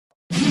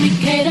me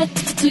cater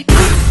to you.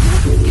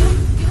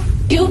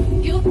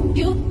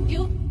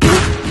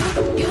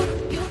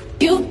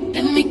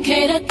 Let me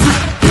cater to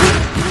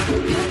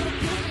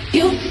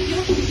you.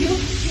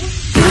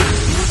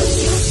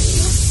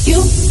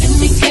 Let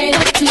me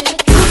cater to you.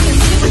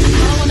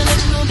 I wanna let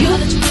you know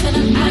that you're better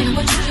than I know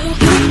what you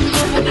do.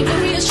 Nobody can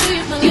reassure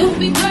you, my life will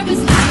be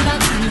purpose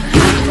without you.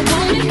 If I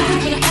want it, I'm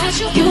gonna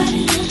ask you.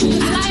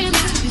 Flying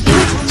to you,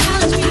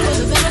 challenge me for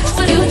the better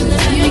for you.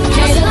 Let me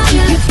cater to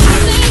you.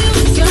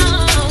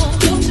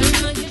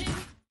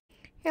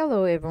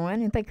 Hello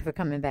everyone, and thank you for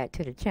coming back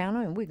to the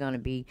channel. And we're going to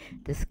be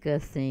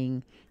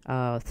discussing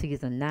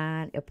season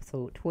 9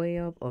 episode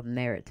 12 of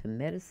Married to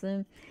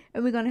Medicine,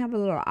 and we're going to have a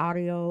little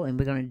audio, and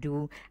we're going to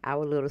do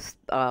our little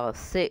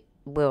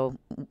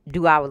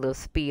do our little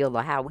spiel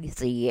of how we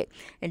see it,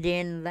 and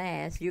then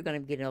last you're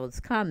going to get those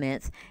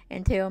comments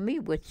and tell me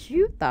what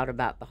you thought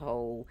about the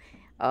whole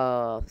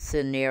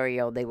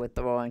scenario they were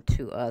throwing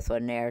to us, or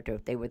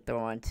narrative they were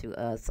throwing to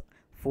us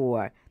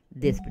for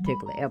this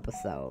particular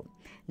episode.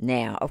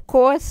 Now, of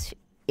course,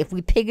 if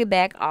we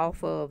piggyback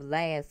off of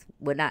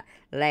not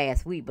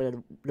last week, but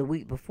the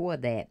week before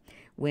that,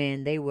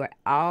 when they were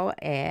all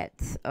at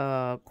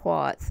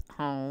Quad's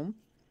home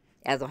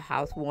as a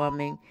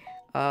housewarming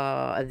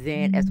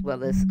event as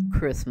well as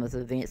Christmas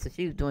event. So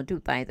she was doing two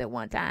things at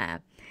one time.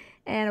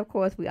 And, of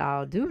course, we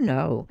all do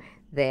know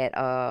that,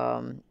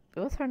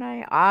 what's her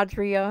name?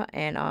 Audria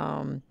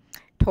and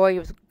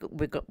Toya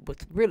was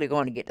really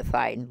going to get to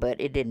fighting,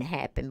 but it didn't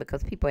happen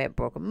because people had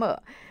broke them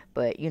up.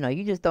 But, you know,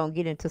 you just don't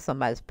get into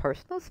somebody's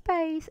personal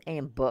space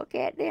and buck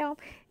at them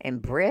and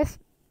breast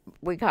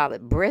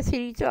hit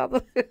each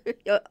other,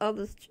 your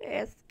other's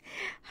chest.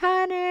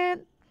 Honey,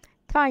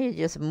 Toya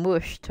just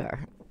mushed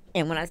her.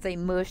 And when I say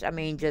mushed, I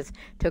mean just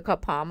took her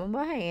palm of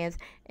her hands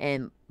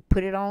and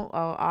put it on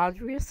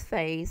Audria's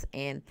face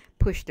and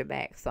pushed her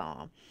back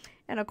some.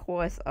 And, of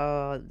course,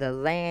 the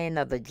land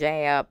of the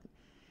jab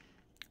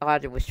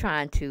Audrey was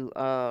trying to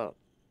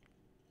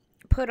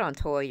put on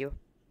Toya,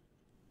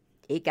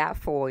 it got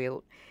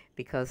foiled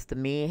because the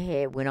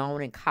men went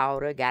on and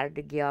caught her, got her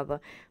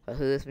together. Her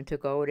husband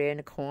took over there in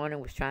the corner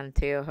and was trying to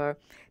tell her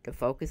to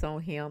focus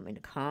on him and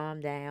to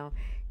calm down.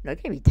 You know, you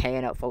can't be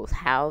tearing up folks'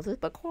 houses,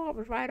 but Cora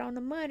was right on the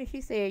money.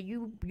 She said,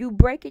 you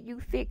break it, you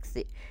fix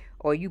it,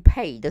 or you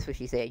pay. That's what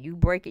she said. You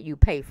break it, you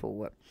pay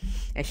for it.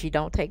 And she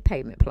don't take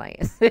payment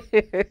plans.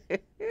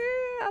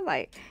 I'm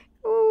like,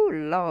 oh,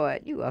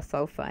 Lord, you are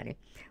so funny.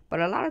 But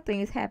a lot of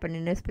things happened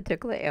in this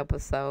particular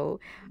episode.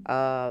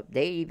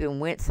 They even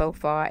went so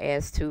far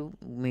as to,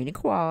 meaning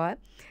Quad,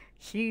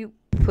 she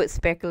put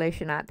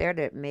speculation out there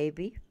that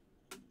maybe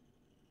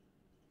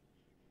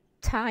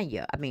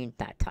Toya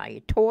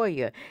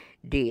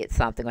did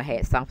something or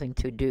had something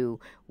to do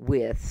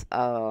with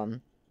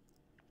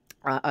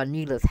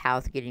Anila's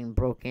house getting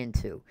broke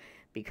into,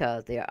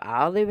 because they're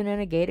all living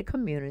in a gated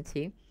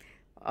community.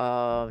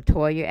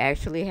 Toya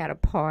actually had a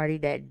party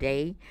that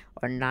day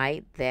or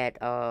night that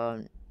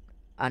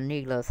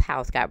Anila's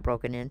house got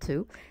broken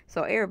into.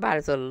 So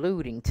everybody's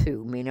alluding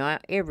to,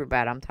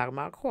 everybody. I'm talking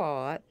about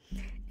Quad,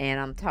 and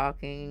I'm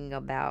talking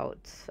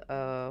about,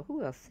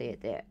 who else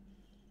said that?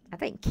 I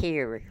think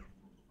Carrie.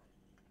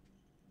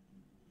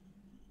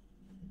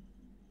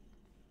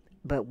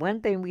 But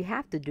one thing we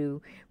have to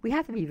do, we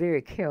have to be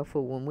very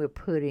careful when we're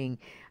putting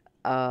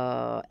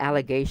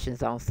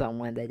allegations on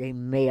someone that they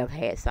may have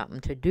had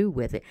something to do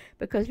with it,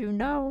 because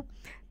the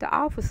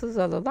officers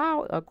of the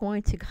law are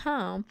going to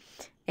come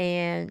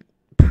and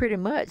pretty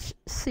much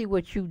see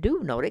what you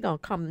do know. They're gonna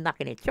come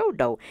knocking at your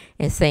door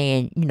and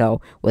saying,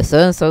 well, so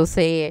and so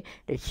said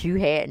that you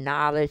had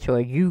knowledge or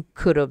you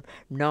could have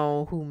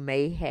known who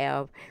may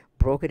have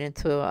broken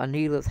into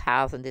Anila's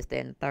house and this, that,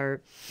 and the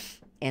third.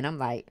 And I'm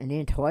like, and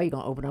then Toya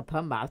gonna open up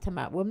her mouth talking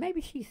about, well,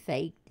 maybe she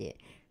faked it.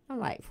 I'm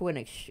like, for an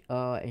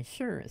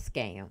insurance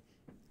scam.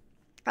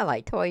 I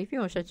like, Toya, if you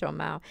don't shut your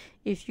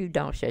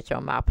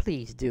mouth,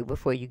 please do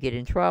before you get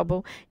in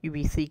trouble. You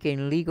be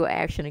seeking legal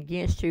action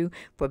against you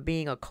for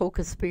being a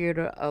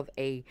co-conspirator of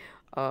a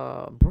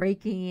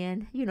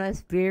break-in.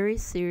 It's very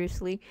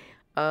seriously,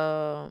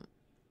 what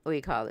do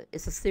you call it?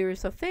 It's a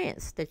serious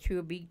offense that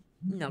you'll be,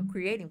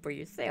 creating for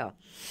yourself.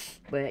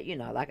 But,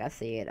 like I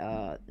said,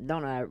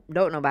 don't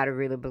nobody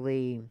really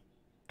believe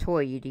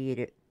Toya did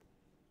it.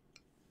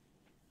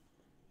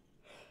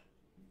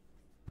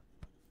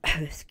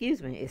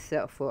 Excuse me,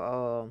 except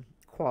for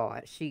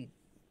Quad. She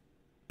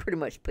pretty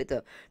much put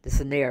the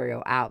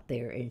scenario out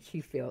there, and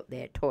she felt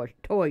that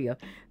Toya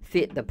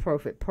fit the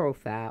perfect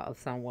profile of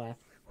someone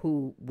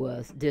who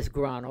was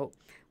disgruntled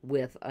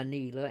with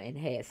Anila and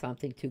had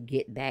something to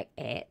get back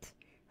at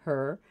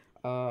her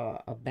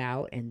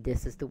about, and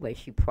this is the way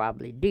she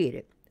probably did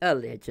it,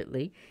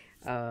 allegedly,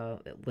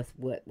 with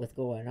what was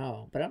going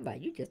on. But I'm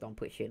like, you just don't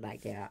put shit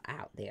like that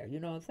out there, you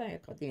know what I'm saying?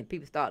 Because then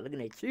people start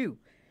looking at you.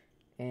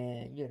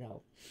 And,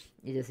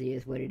 it just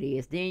is what it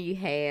is. Then you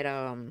had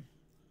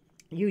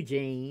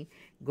Eugene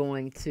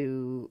going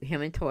to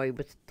him and Toya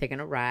was taking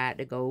a ride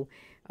to go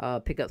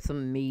pick up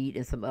some meat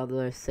and some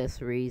other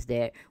accessories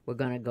that were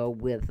gonna go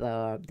with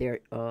their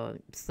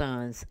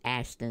son's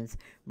Ashton's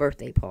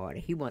birthday party.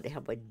 He wanted to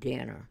have a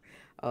dinner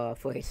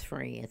for his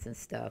friends and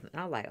stuff. And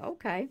I was like,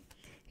 okay,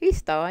 he's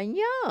starting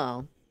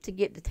young to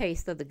get the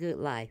taste of the good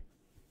life.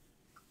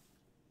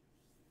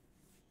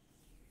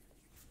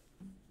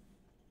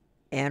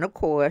 And of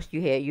course,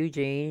 you had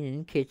Eugene in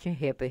the kitchen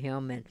helping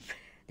him and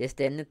this,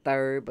 that, and the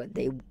third. But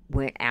they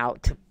went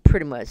out to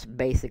pretty much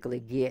basically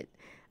get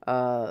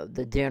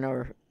the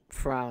dinner,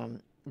 from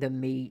the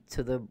meat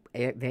to the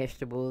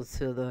vegetables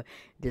to the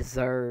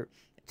dessert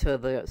to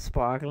the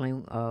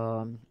sparkling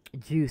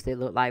juice that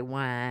looked like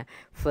wine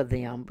for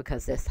them,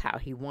 because that's how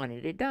he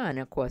wanted it done. And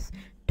of course,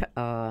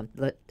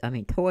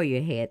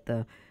 Toya had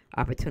the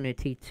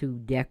opportunity to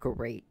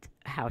decorate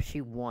how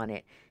she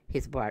wanted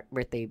his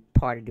birthday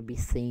party to be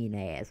seen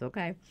as,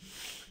 okay?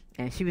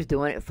 And she was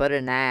doing it for the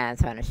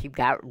nines, honey. She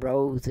got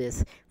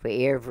roses for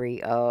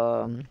every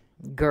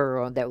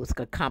girl that was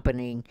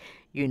accompanying,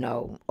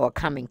 or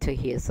coming to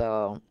his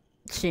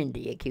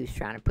shindig he was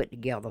trying to put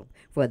together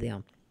for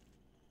them.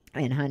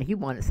 And honey, he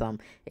wanted some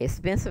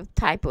expensive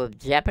type of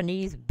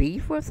Japanese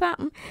beef or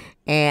something.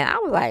 And I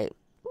was like,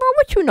 well,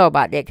 what you know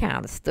about that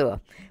kind of stuff?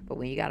 But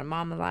when you got a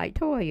mama like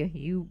Toya,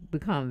 you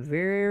become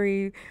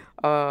very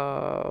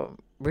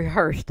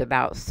rehearsed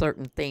about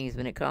certain things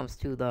when it comes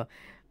to the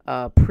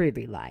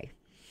privy life.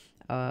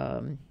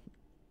 And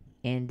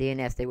then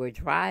as they were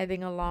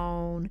driving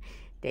along,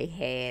 they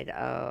had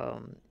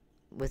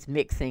was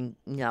mixing,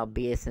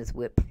 business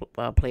with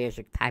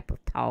pleasure type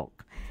of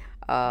talk.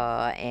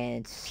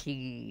 And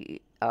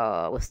she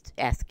was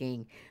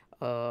asking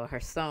her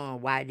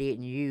son, why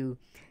didn't you,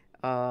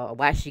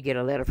 why she get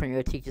a letter from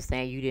your teacher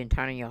saying you didn't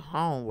turn in your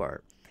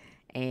homework?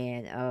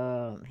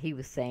 And he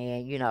was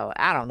saying,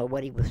 I don't know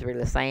what he was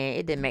really saying.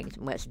 It didn't make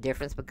much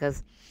difference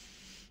because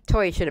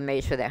Toya should have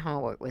made sure that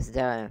homework was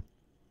done,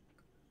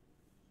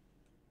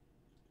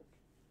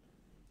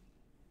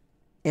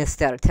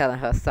 instead of telling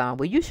her son,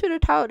 well, you should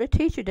have told the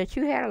teacher that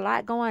you had a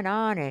lot going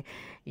on and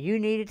you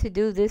needed to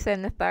do this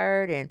and the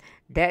third. And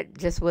that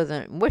just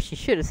wasn't what she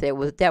should have said.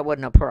 Was that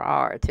wasn't a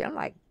priority. I'm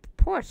like,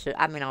 Portia,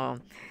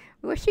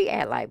 well, she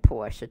act like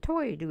Portia.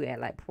 Toya do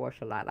act like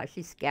Portia a lot, like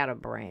she's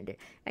scatterbrained.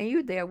 And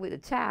you there with the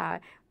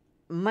child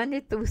Monday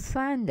through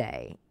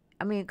Sunday.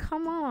 I mean,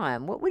 come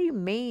on. What do you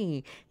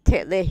mean?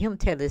 Let him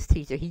tell his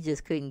teacher he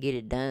just couldn't get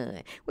it done.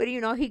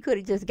 Well, he could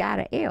have just got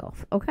an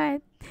F, okay?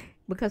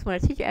 Because when a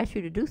teacher asks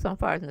you to do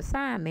something as an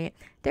assignment,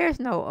 there's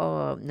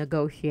no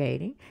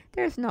negotiating.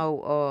 There's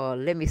no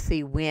let me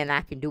see when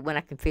I can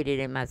fit it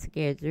in my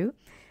schedule.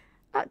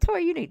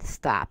 Toya, you need to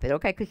stop it,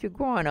 okay? Because you're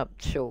growing up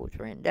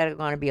children that are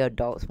going to be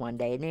adults one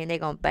day, and then they're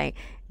going to think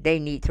they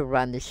need to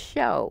run the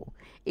show,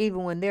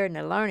 even when they're in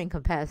the learning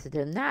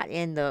capacity, not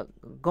in the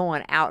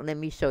going out, let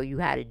me show you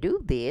how to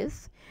do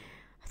this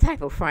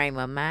type of frame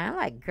of mind.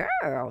 Like,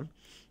 girl.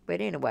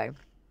 But anyway,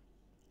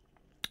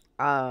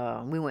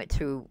 we went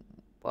to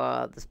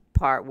the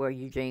part where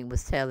Eugene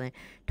was telling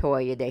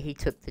Toya that he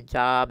took the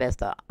job as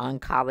the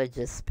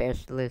oncologist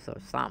specialist or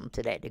something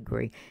to that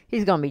degree.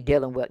 He's going to be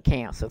dealing with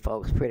cancer,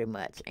 folks, pretty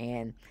much.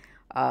 And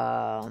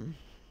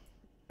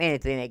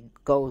anything that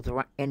goes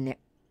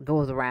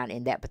around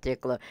in that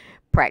particular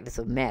practice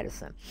of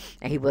medicine.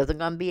 And he wasn't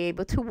going to be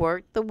able to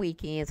work the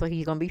weekends, so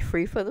he's going to be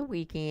free for the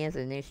weekends.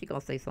 And then she's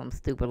going to say something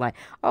stupid like,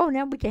 oh,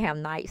 now we can have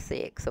night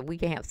sex, so we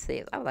can have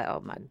sex. I was like,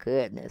 oh, my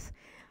goodness.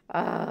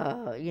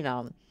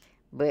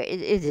 But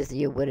it just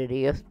is what it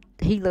is.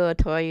 He loved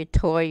Toya.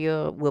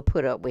 Toya will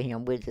put up with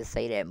him. We'll just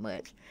say that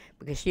much.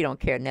 Because she don't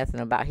care nothing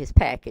about his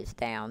package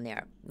down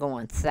there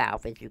going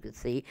south, as you can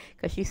see.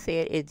 Because she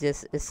said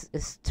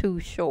it's too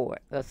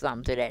short or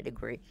something to that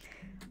degree.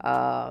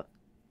 Toya's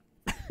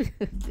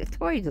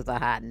just a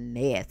hot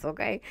mess,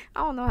 okay?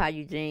 I don't know how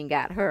Eugene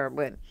got her,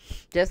 but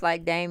just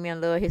like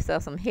Damien loved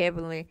himself some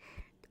heavenly,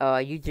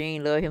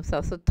 Eugene loved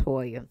himself some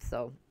Toya.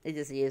 So it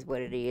just is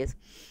what it is.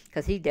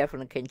 Because he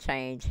definitely can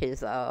change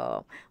his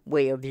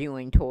way of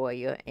viewing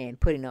Toya and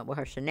putting up with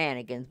her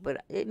shenanigans.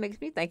 But it makes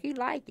me think he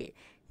like it.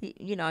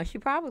 She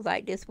probably was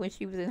like this when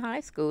she was in high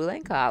school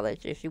and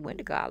college, if she went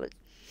to college.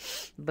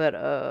 But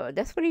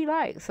that's what he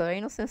likes. So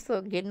ain't no sense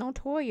of getting on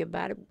Toya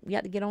about it. You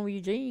have to get on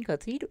Eugene because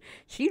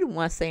she the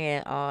one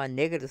saying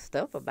negative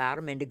stuff about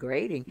him and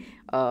degrading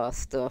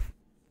stuff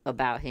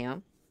about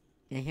him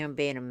and him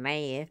being a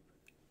man.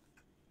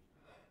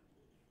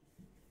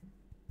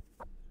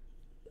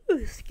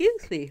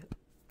 Excuse me.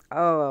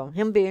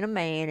 Him being a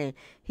man and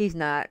he's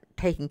not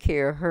taking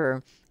care of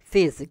her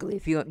physically.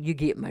 If you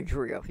get my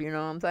drift, you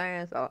know what I'm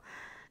saying? So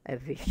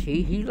if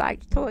he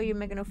likes Toya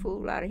making a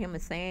fool out of him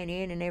and saying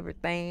in and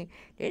everything,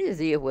 it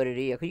just is what it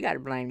is. Cause you got to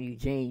blame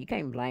Eugene. You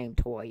can't blame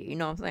Toya. You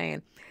know what I'm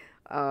saying?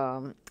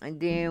 And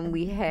then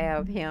we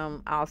have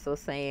him also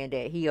saying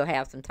that he'll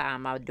have some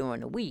time out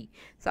during the week.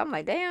 So I'm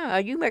like, damn, are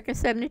you making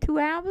 72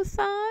 hours,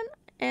 son?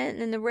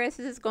 And the rest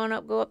is just going to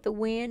go up the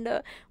wind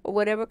or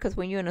whatever. Because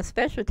when you're in a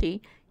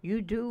specialty,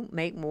 you do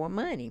make more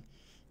money.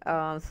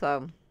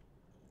 So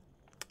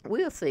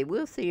we'll see.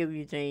 We'll see if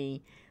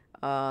Eugene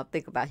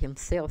think about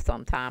himself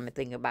sometime and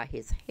think about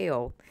his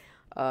health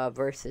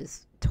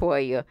versus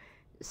Toya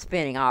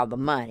spending all the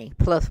money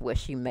plus what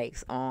she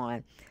makes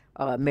on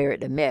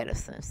Married to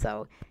Medicine.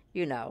 So,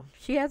 you know,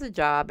 she has a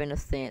job in a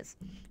sense.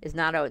 It's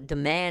not a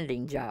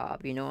demanding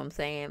job, you know what I'm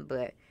saying?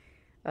 But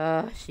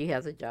she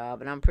has a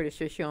job, and I'm pretty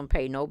sure she don't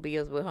pay no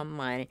bills with her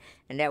money,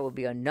 and that would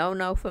be a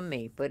no-no for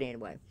me. But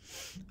anyway,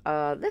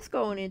 let's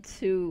go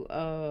into,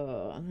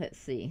 let's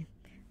see,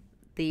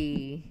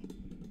 the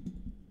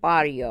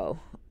audio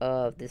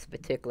of this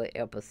particular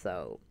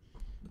episode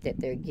that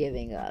they're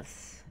giving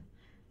us.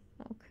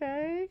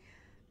 Okay,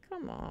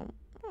 come on.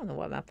 I don't know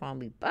why my phone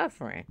be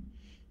buffering.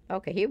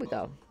 Okay, here we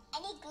go. I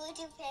need glue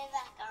to put it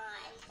back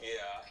on.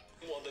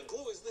 Yeah. Well, the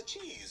glue is the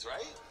cheese,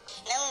 right?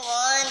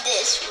 I want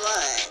this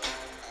one.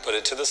 Put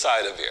it to the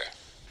side of here.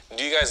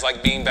 Do you guys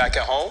like being back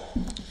at home?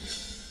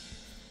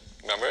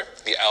 Remember?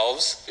 The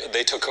elves,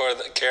 they took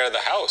care of the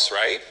house,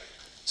 right?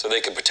 So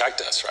they could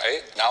protect us,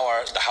 right? Now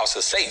the house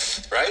is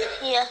safe, right?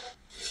 Yeah.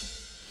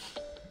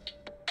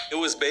 It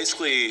was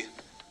basically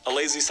a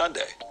lazy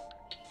Sunday.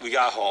 We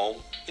got home,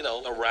 you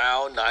know,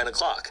 around 9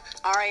 o'clock.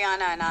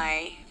 Ariana and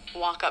I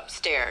walk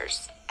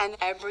upstairs, and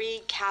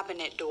every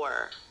cabinet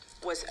door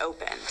was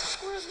opened.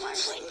 Where's my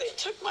ring? They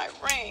took my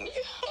ring.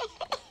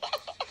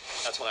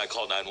 That's when I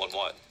called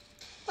 911.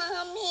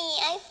 Mommy,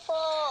 I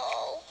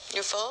fall.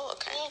 You're full?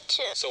 Okay. Me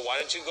too. So why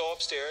don't you go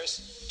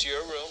upstairs to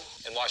your room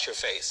and wash your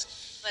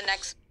face? The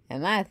next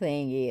And my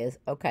thing is,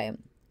 okay,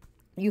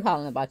 you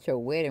hollering about your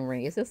wedding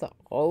ring. Is this an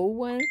old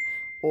one?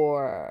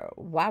 Or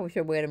why was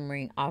your wedding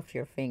ring off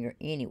your finger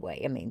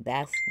anyway? I mean,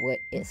 that's what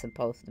it's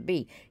supposed to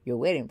be. Your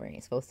wedding ring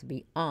is supposed to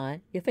be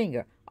on your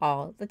finger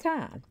all the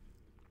time.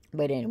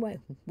 But anyway,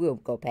 we'll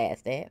go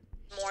past that.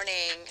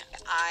 morning,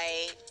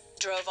 I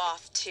drove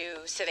off to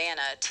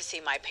Savannah to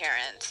see my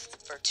parents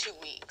for 2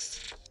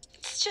 weeks.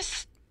 It's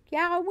just...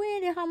 Y'all,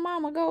 when did her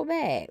mama go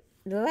back?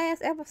 The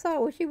last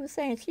episode where she was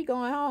saying she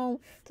going home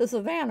to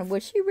Savannah,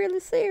 was she really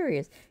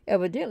serious?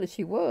 Evidently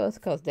she was,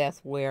 because that's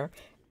where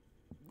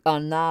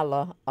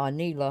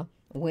Anila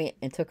went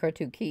and took her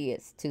 2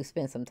 kids to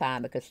spend some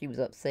time because she was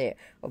upset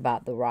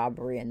about the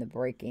robbery and the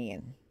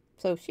break-in.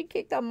 So she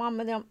kicked her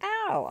mama and them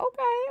out.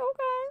 Okay.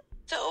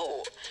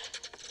 so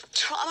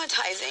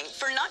traumatizing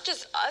for not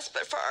just us,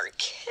 but for our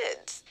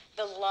kids.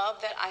 The love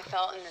that I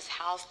felt in this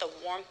house, the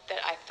warmth that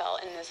I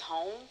felt in this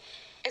home,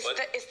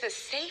 it's the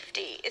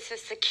safety, it's the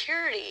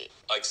security.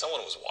 Like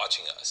someone was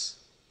watching us.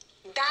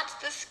 That's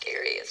the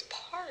scariest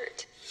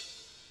part.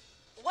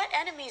 What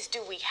enemies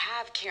do we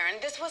have, Karen?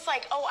 This was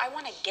like, oh, I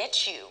want to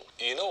get you.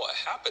 You know what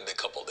happened a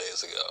couple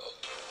days ago?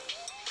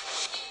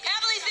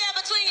 Emily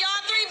said between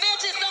y'all 3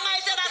 bitches,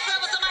 somebody said I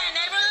slept with somebody in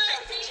the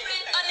neighborhood.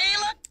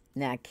 Anila?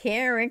 Now,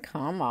 Karen,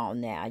 come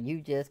on now.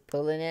 You just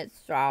pulling at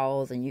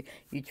straws, and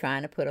you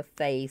trying to put a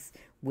face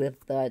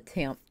with the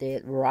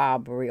attempted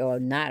robbery, or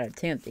not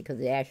attempted, because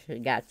it actually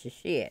got your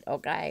shit,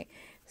 okay?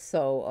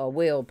 So, a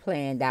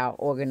well-planned out,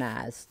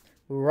 organized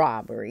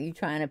robbery. You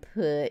trying to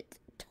put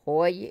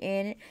Toya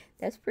in it?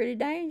 That's pretty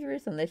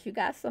dangerous, unless you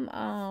got some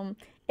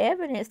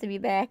evidence to be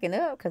backing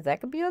up, because that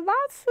could be a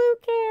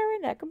lawsuit,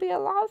 Karen. That could be a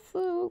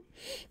lawsuit.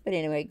 But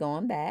anyway,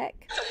 going back.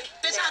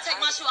 Bitch, I'll take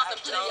my shoe off and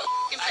put it in your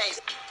fucking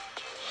face.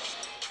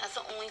 That's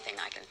the only thing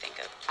I can think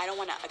of. I don't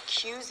want to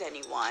accuse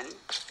anyone,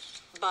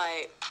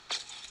 but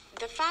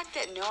the fact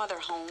that no other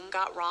home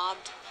got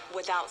robbed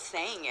without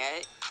saying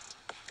it,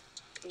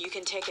 you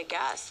can take a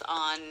guess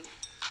on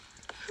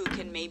who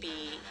can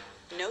maybe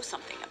know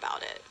something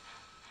about it.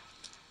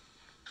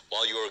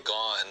 While you were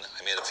gone,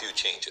 I made a few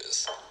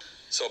changes.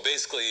 So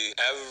basically,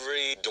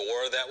 every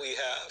door that we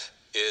have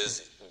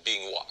is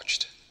being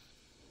watched.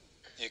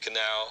 You can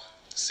now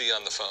see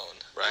on the phone,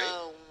 right?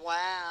 Oh,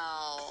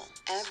 wow.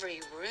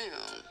 Every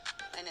room.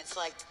 And it's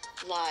like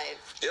live.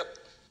 Yep.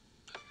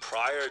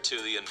 Prior to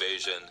the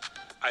invasion,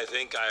 I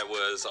think I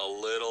was a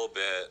little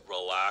bit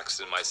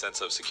relaxed in my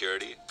sense of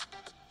security.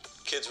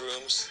 Kids'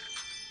 rooms,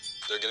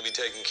 they're going to be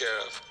taken care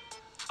of.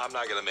 I'm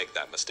not going to make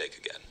that mistake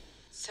again.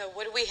 So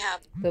what do we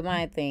have? But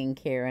my thing,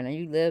 Karen, and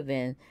you live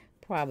in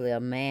probably a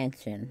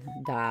mansion,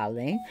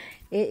 darling.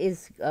 It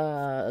is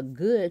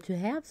good to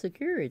have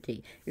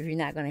security. If you're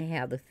not going to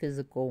have the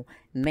physical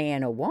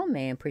man or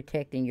woman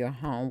protecting your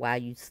home while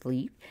you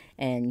sleep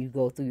and you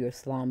go through your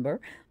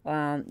slumber,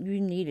 you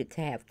needed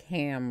to have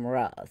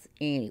cameras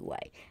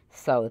anyway.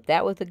 So if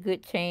that was a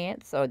good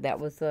chance, or that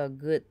was a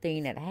good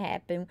thing that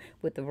happened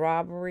with the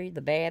robbery,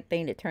 the bad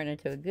thing that turned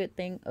into a good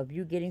thing of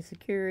you getting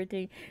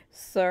security,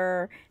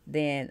 sir,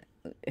 then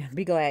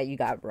be glad you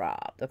got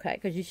robbed, okay?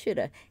 Because you should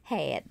have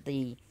had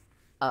the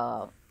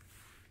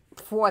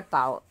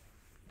forethought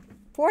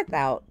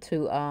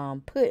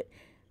to put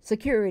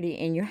security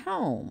in your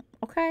home,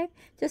 okay?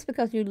 Just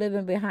because you're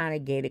living behind a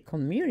gated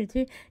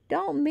community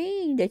don't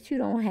mean that you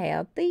don't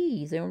have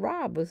thieves and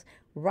robbers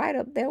right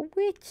up there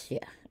with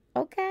you,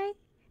 okay?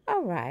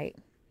 All right.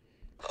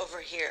 Over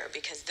here,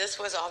 because this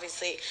was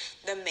obviously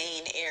the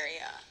main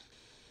area.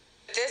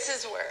 This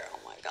is where, oh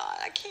my God,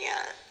 I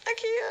can't.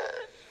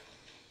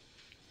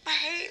 I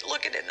hate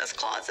looking in this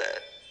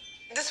closet.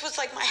 This was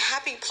like my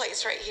happy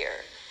place right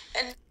here.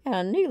 And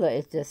Anila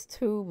is just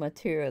too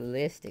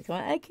materialistic.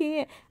 Like,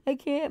 I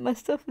can't, my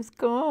stuff is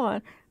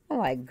gone. I'm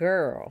like,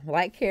 girl,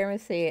 like Karen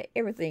said,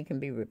 everything can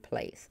be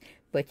replaced,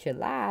 but your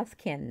lives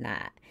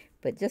cannot.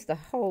 But just the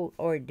whole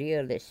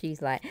ordeal that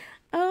she's like,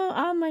 oh,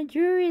 all my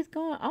jewelry is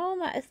gone.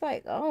 It's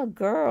like, oh,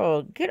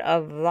 girl, get a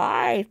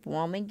life,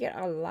 woman, get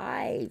a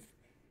life.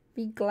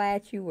 Be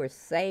glad you were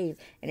saved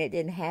and it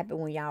didn't happen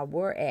when y'all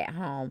were at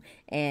home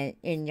and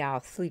in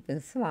y'all sleeping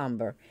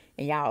slumber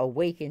and y'all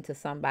awakened to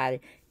somebody,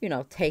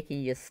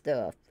 taking your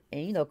stuff.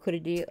 And, could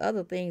have did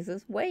other things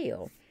as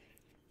well.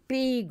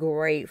 Be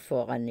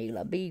grateful,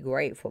 Anila. Be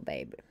grateful,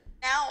 baby.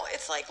 now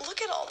it's like,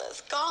 look at all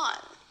this gone.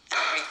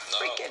 Every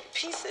freaking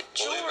piece of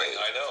jewelry. Believe me,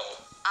 I know.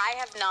 I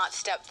have not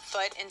stepped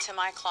foot into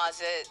my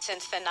closet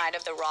since the night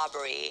of the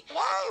robbery.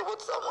 Why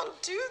would someone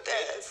do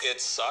this?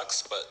 It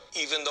sucks, but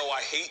even though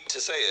I hate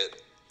to say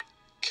it,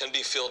 can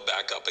be filled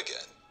back up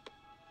again.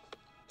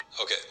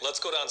 Okay, let's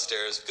go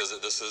downstairs because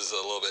this is a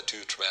little bit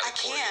too traumatic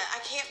for you. I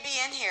can't be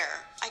in here.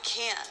 I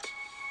can't.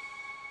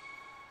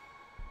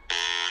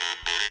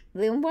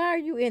 Then why are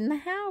you in the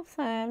house,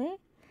 honey?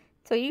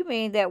 So you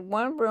mean that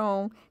one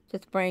room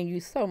just brings you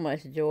so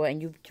much joy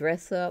and you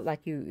dress up like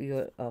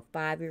you're a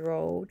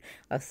 5-year-old,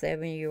 a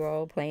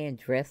 7-year-old playing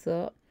dress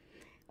up?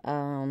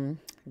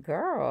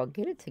 Girl,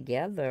 get it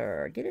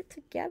together. Get it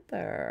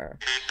together.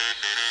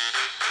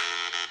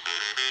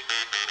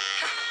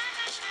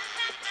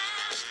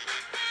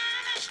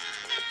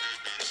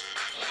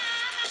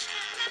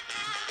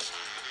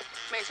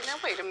 Mason, now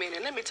wait a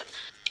minute. Let me tell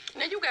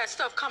now you got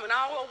stuff coming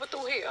all over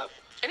through here.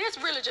 And it's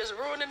really just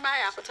ruining my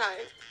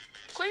appetite.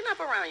 Clean up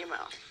around your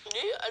mouth.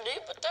 Yeah, I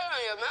did put that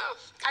on your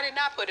mouth. I did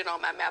not put it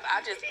on my mouth.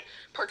 I just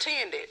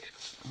pretended.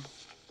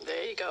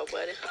 There you go,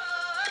 buddy.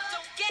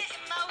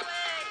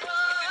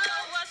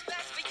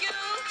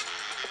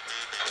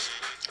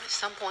 At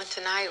some point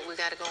tonight, we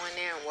got to go in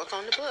there and work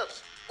on the book.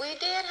 We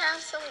did have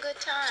some good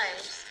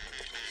times.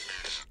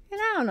 And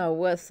I don't know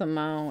what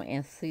Simone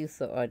and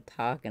Cecil are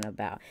talking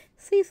about.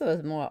 Cecil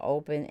is more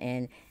open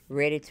and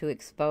ready to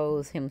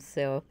expose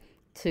himself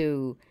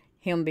to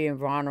him being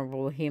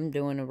vulnerable, him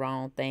doing the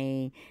wrong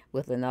thing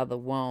with another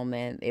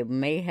woman. It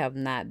may have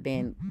not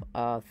been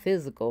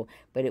physical,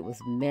 but it was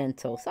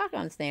mental. So I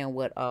can understand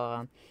what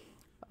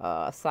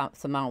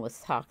Simone was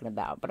talking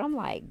about. But I'm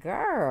like,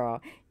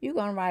 girl, you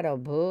going to write a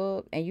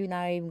book and you're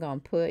not even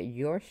going to put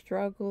your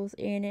struggles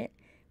in it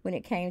when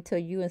it came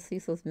to you and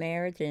Cecil's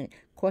marriage and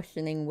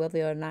questioning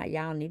whether or not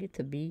y'all needed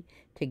to be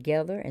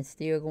together and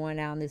still going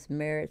down this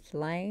marriage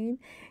lane.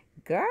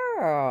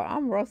 Girl,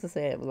 Rosa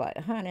said, like,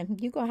 honey,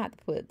 you're going to have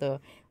to put the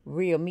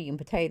real meat and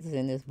potatoes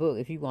in this book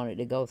if you want it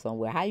to go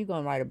somewhere. How you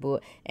going to write a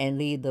book and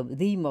leave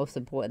the most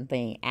important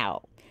thing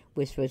out,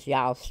 which was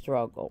y'all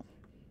struggle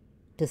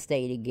to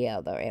stay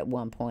together at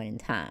one point in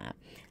time?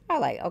 I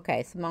like,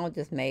 okay, Simone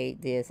just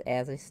made this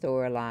as a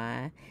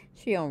storyline.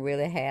 She don't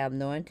really have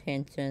no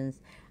intentions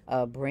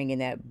of bringing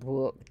that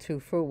book to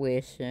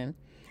fruition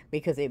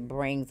because it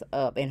brings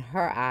up, in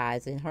her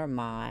eyes, in her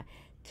mind,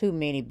 too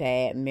many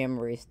bad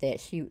memories that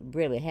she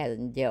really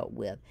hasn't dealt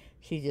with.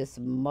 She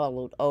just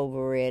muddled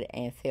over it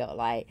and felt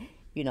like,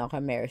 her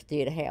marriage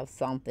did have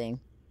something.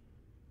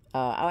 In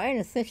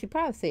a sense, she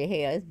probably said,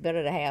 hell, it's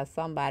better to have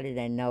somebody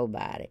than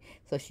nobody.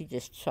 So she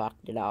just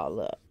chalked it all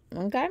up.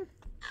 Okay?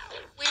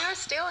 We are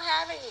still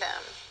having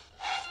them.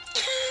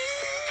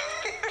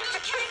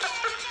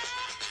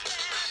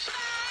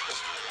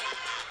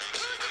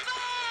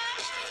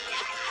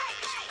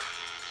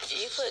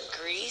 You put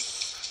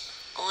grease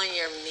on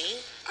your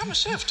meat? I'm a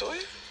chef,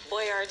 Toya.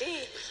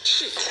 Boyardee.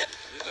 Shit.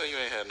 You know you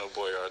ain't had no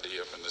Boyardee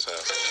up in this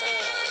house.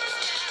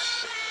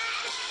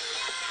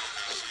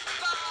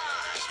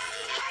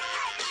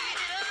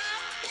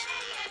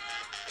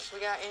 We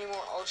got any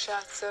more old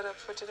shots set up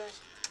for today?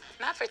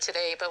 Not for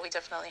today, but we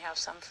definitely have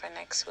some for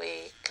next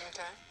week.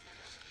 Okay.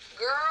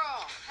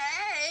 Girl,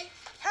 hey.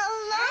 Hello.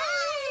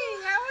 Hey,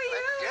 how are you?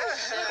 Good.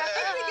 Look, I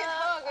think we can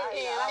hug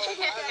again. I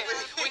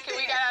think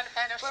We got out of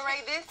Hannah. Well,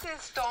 Ray, this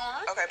is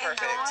Dawn. Okay,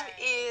 perfect. And Dawn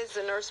is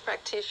a nurse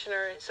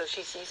practitioner, so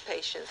she sees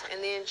patients.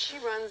 And then she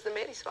runs the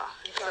Medi-Spa.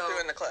 Come through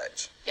in the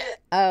clutch.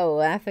 Oh,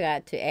 I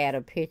forgot to add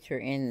a picture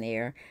in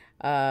there.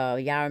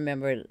 Y'all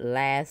remember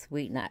last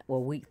week,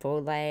 week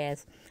before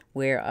last,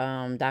 where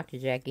Dr.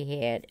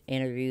 Jackie had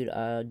interviewed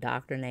a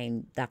doctor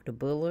named Dr.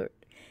 Bullard.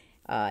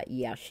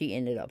 Yeah, she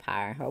ended up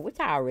hiring her, which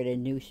I already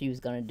knew she was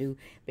going to do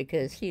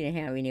because she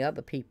didn't have any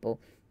other people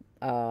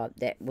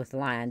that was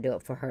lined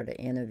up for her to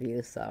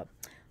interview. So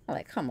I'm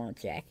like, come on,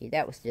 Jackie.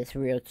 That was just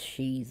real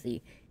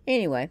cheesy.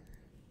 Anyway.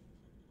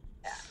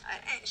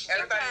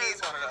 Everybody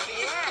needs one of those.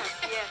 Yeah.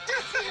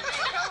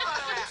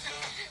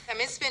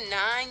 It's been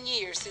 9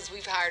 years since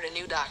we've hired a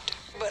new doctor.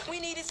 but we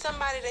needed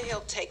somebody to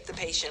help take the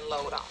patient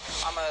load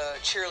off. I'm a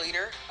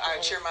cheerleader. I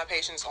cheer my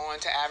patients on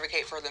to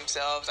advocate for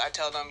themselves. I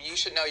tell them, you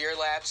should know your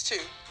labs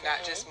too,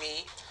 not just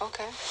me.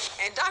 Okay.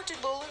 And Dr.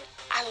 Bullard,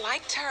 I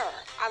liked her.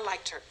 I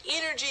liked her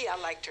energy. I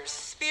liked her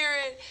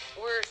spirit.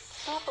 We're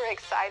super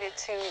excited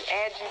to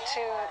add you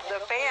to the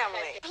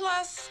family.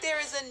 Plus, there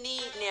is a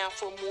need now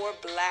for more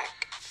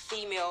Black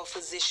female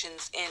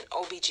physicians in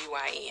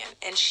OBGYN,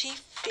 and she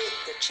fit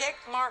the check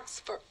marks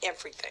for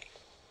everything.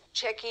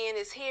 Check-in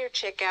is here,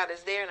 check-out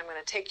is there, and I'm going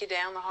to take you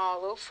down the hall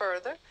a little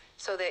further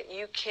so that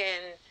you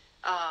can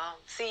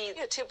see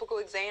your typical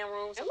exam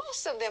rooms. And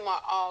most of them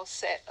are all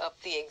set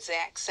up the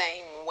exact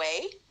same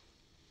way.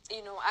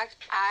 You know,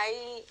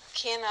 I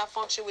cannot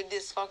function with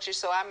dysfunction,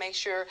 so I make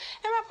sure, and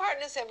my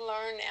partners have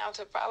learned now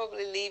to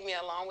probably leave me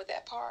alone with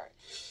that part.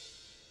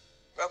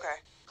 Okay.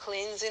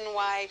 Cleansing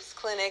wipes,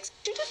 Kleenex.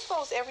 You just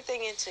post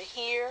everything into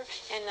here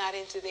and not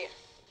into there.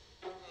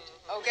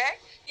 Okay?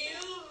 Do you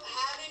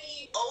have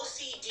any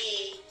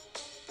OCD?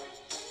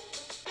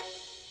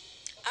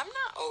 I'm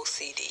not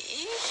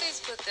OCD.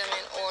 Please put them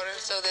in order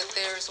so that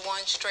there's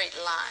one straight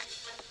line.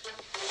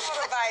 What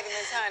are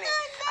vitamins, honey?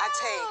 I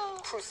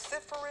take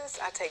cruciferous,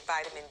 I take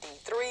vitamin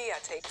D3, I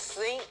take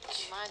zinc.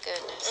 My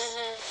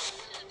goodness.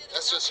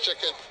 That's just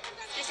chicken.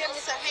 You give me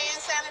some hand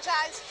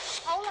sanitizer?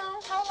 Hold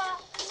on.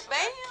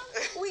 Bam!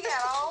 We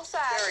got all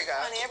sizes. There we go.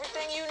 Honey,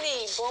 everything you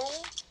need, boom.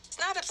 It's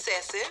not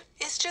obsessive.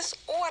 It's just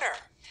order.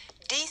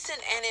 Decent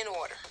and in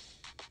order.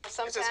 This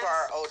is for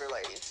our older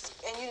ladies.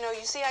 And you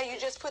see how you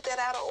just put that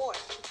out of order?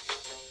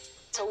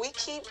 So we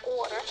keep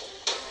order.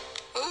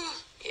 Ooh,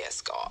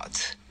 yes, God.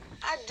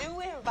 I do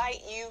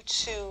invite you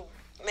to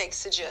make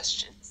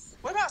suggestions.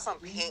 What about some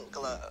pink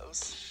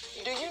gloves?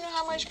 Do you know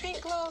how much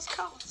pink gloves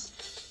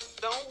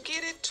cost? Don't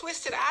get it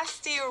twisted. I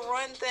still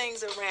run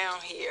things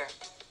around here.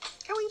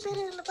 Can we fit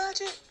it in the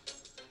budget?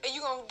 Are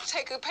you gonna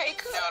take a pay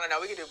cut? No,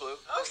 we can do blue.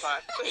 That's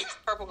fine.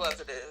 Purple gloves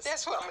it is.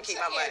 That's what I'm gonna keep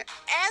my money.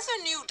 As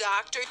a new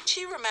doctor,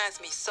 she reminds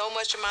me so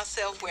much of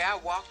myself where I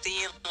walked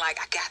in like,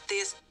 I got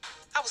this.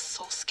 I was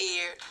so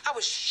scared. I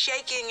was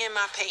shaking in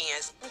my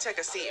pants. Let me take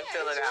a seat and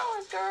fill it out.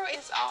 Yours, girl.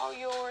 It's all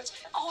yours.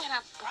 Oh, and I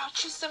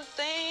brought you some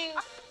things.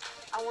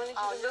 I wanted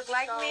you to look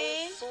like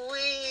me.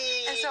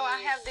 Sweet. And so I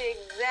have the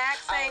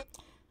exact same.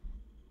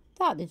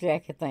 Dr.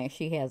 Jackie thinks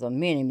she has a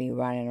mini-me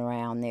running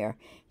around there.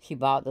 She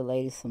bought the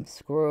lady some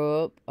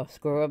a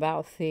scrub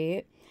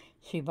outfit.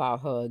 She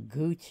bought her a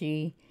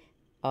Gucci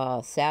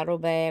saddle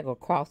bag or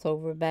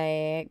crossover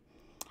bag.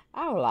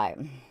 I was like,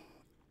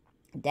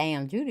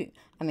 damn,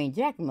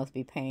 Jackie must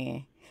be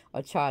paying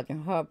or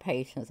charging her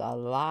patients a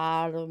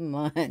lot of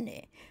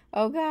money.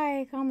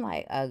 Okay, I'm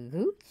like, a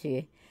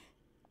Gucci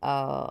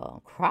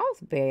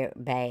crossbag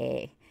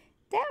bag.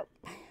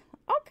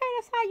 Okay,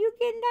 that's how you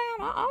getting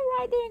down. All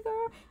right then,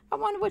 girl. I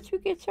wonder what you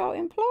get your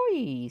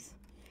employees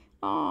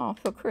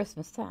for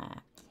Christmas time.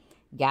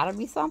 Gotta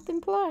be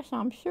something plush,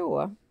 I'm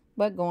sure.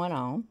 But going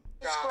on.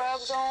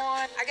 Scrubs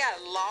on. I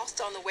got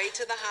lost on the way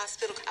to the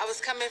hospital. I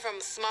was coming from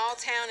a small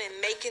town in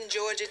Macon,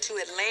 Georgia to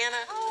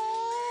Atlanta.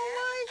 Oh,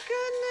 my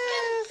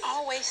goodness.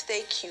 Always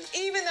stay cute,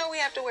 even though we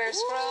have to wear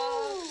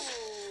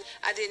scrubs.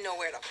 I didn't know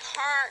where to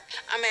park.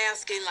 I'm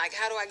asking, like,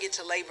 how do I get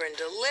to labor and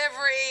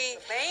delivery?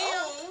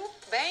 Bam.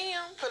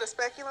 Bam. Put a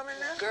speculum in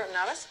there? Girl,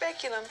 not a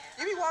speculum.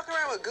 You be walking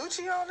around with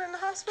Gucci on in the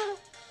hospital?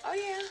 Oh,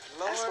 yeah.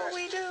 Lord. That's what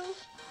we do.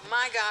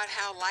 My God,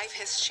 how life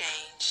has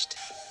changed.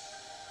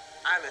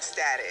 I'm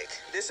ecstatic.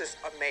 This is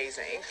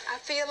amazing. I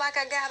feel like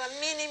I got a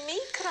mini-me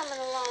coming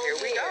along Here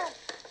we go.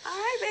 All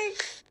right,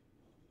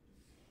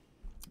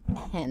 babe.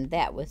 And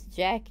that was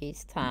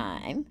Jackie's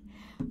time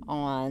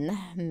on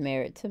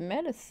Married to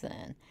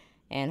Medicine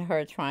and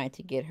her trying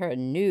to get her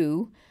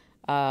new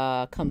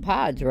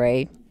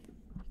compadre,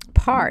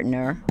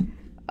 partner,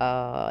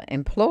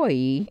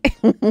 employee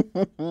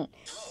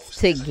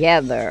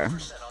together.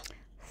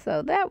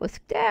 So that was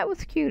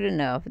cute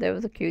enough. That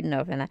was cute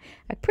enough, and I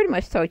pretty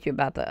much told you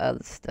about the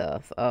other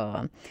stuff.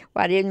 Well,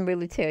 I didn't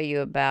really tell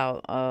you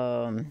about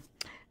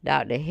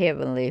Dr.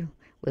 Heavenly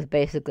was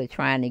basically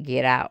trying to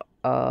get out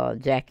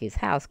Jackie's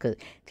house because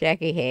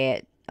Jackie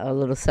had a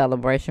little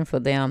celebration for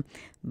them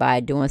by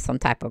doing some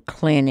type of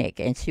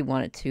clinic, and she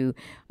wanted to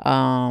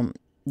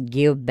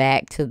give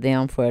back to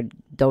them for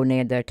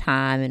donating their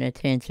time and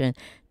attention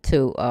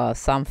to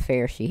some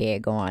fair she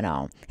had going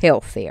on,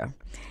 health fair.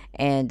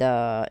 And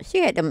she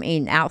had them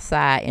eating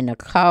outside in the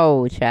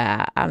cold,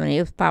 child. I mean, it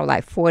was probably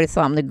like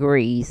 40-something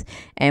degrees.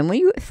 And when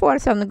you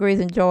 40-something degrees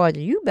in Georgia,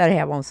 you better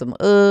have on some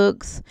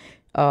Uggs,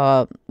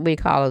 we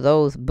call it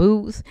those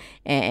boots,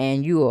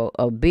 and you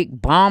a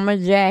big bomber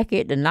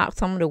jacket to knock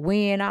some of the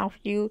wind off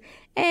you.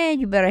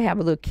 And you better have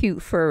a little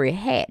cute furry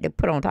hat to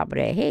put on top of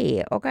that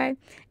head, okay?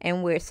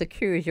 And where it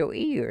secures your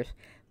ears.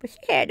 But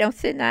she had them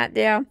sitting out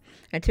there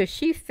until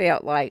she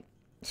felt like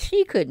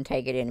she couldn't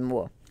take it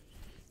anymore.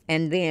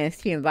 And then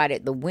she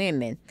invited the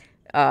women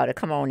to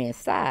come on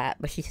inside,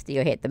 but she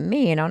still had the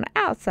men on the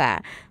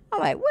outside. I'm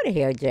like, what the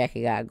hell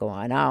Jackie got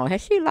going on?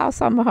 Has she lost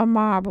some of her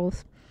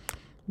marbles?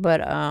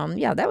 But,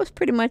 yeah, that was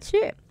pretty much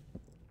it.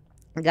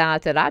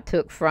 guys, that I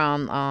took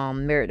from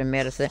Married to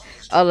Medicine,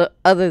 other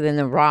than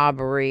the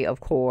robbery, of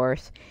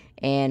course,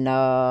 and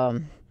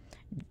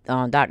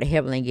Dr.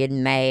 Heavenly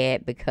getting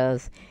mad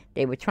because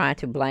they were trying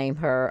to blame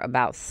her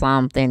about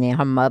something, and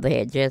her mother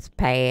had just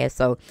passed,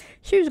 so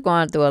she was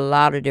going through a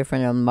lot of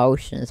different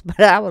emotions.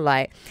 But I was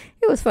like,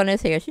 it was funny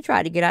as hell. She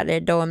tried to get out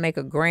that door and make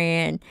a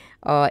grand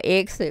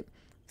exit.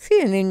 She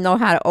didn't even know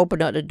how to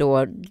open up the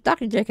door.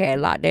 Dr. Jackie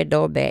had locked that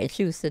door back, and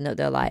she was sitting up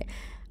there like,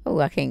 oh,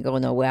 I can't go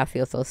nowhere. I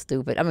feel so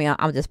stupid. I mean,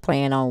 I'm just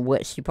playing on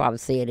what she probably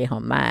said in her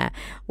mind.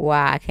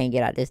 Why I can't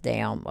get out this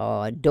damn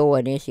door.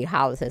 And then she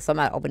hollers, said,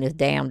 somebody open this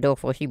damn door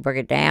before she break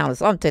it down or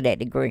something to that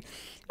degree.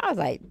 I was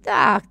like,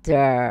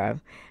 Doctor,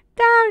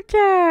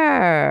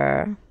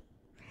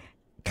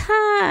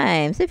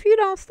 Kimes, if you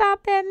don't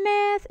stop that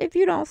mess, if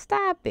you don't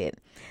stop it.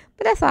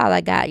 But that's all I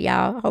got,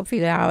 y'all.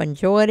 Hopefully y'all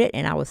enjoyed it,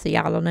 and I will see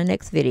y'all on the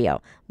next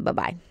video.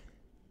 Bye-bye.